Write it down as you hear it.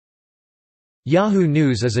Yahoo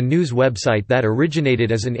News is a news website that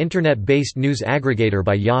originated as an internet-based news aggregator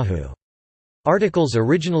by Yahoo. Articles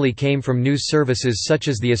originally came from news services such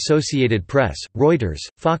as the Associated Press, Reuters,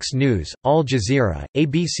 Fox News, Al Jazeera,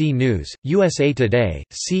 ABC News, USA Today,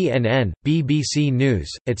 CNN, BBC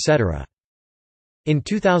News, etc. In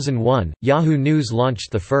 2001, Yahoo News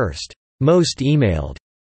launched the first, most emailed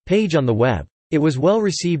page on the web. It was well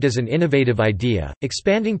received as an innovative idea,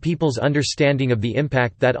 expanding people's understanding of the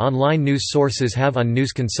impact that online news sources have on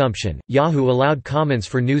news consumption. Yahoo allowed comments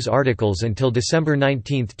for news articles until December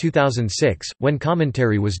 19, 2006, when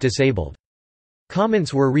commentary was disabled.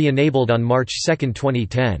 Comments were re-enabled on March 2,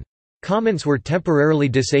 2010. Comments were temporarily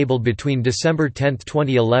disabled between December 10,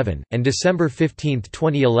 2011, and December 15,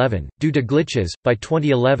 2011, due to glitches. By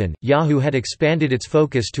 2011, Yahoo had expanded its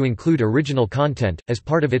focus to include original content, as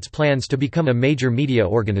part of its plans to become a major media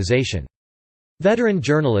organization. Veteran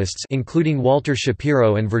journalists including Walter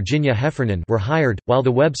Shapiro and Virginia Heffernan were hired, while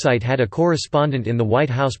the website had a correspondent in the White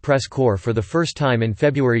House press corps for the first time in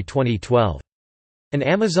February 2012. An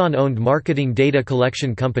Amazon-owned marketing data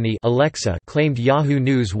collection company, Alexa, claimed Yahoo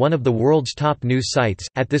News one of the world's top news sites.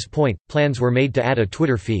 At this point, plans were made to add a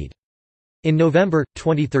Twitter feed. In November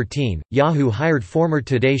 2013, Yahoo hired former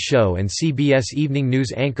Today Show and CBS Evening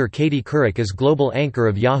News anchor Katie Couric as global anchor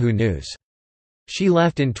of Yahoo News. She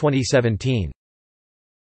left in 2017.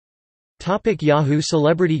 Yahoo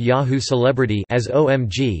Celebrity as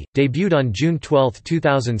OMG, debuted on June 12,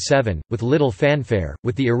 2007, with little fanfare,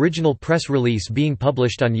 with the original press release being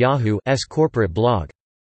published on Yahoo's corporate blog.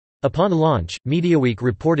 Upon launch, MediaWeek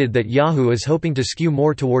reported that Yahoo is hoping to skew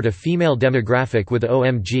more toward a female demographic with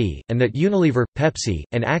OMG, and that Unilever, Pepsi,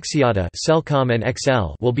 and Axiata Cellcom and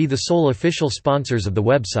XL will be the sole official sponsors of the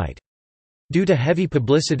website. Due to heavy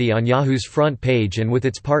publicity on Yahoo's front page and with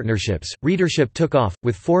its partnerships, readership took off,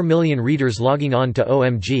 with 4 million readers logging on to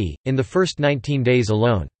OMG, in the first 19 days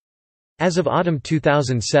alone. As of autumn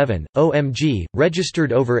 2007, OMG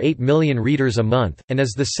registered over 8 million readers a month, and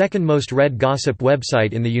is the second most read gossip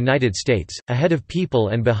website in the United States, ahead of People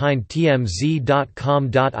and behind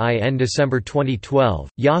TMZ.com. In December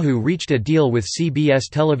 2012, Yahoo reached a deal with CBS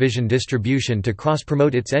Television Distribution to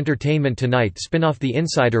cross-promote its Entertainment Tonight spin-off The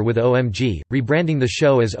Insider with OMG, rebranding the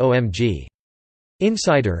show as OMG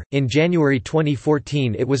Insider. In January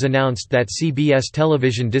 2014, it was announced that CBS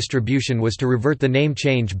Television Distribution was to revert the name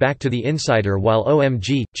change back to The Insider, while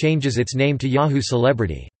OMG changes its name to Yahoo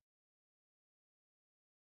Celebrity.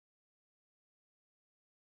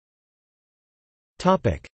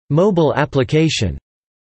 Topic: Mobile application.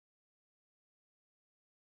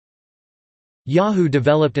 Yahoo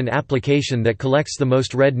developed an application that collects the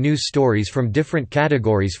most read news stories from different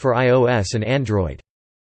categories for iOS and Android.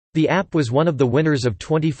 The app was one of the winners of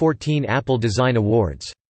 2014 Apple Design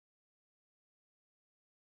Awards.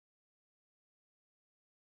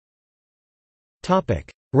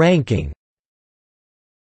 Ranking.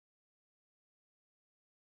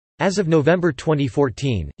 As of November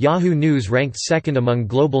 2014, Yahoo News ranked second among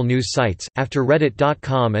global news sites, after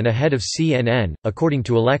Reddit.com and ahead of CNN, according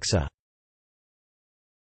to Alexa.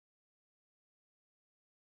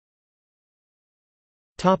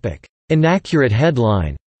 Inaccurate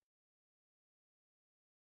headline.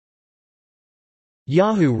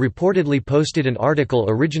 Yahoo reportedly posted an article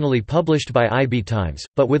originally published by IB Times,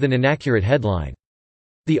 but with an inaccurate headline.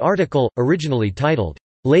 The article, originally titled,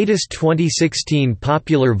 "Latest 2016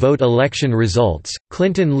 Popular Vote Election Results,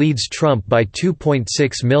 Clinton Leads Trump by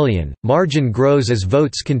 2.6 million, Margin Grows as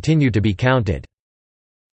Votes Continue to be Counted,"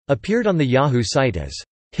 appeared on the Yahoo site as,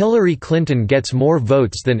 "Hillary Clinton Gets More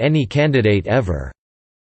Votes Than Any Candidate Ever."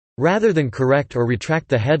 Rather than correct or retract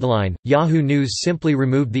the headline, Yahoo News simply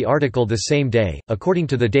removed the article the same day, according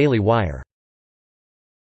to the Daily Wire.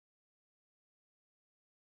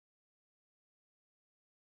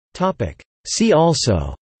 See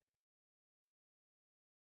also: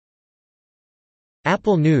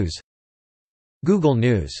 Apple News, Google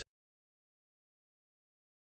News.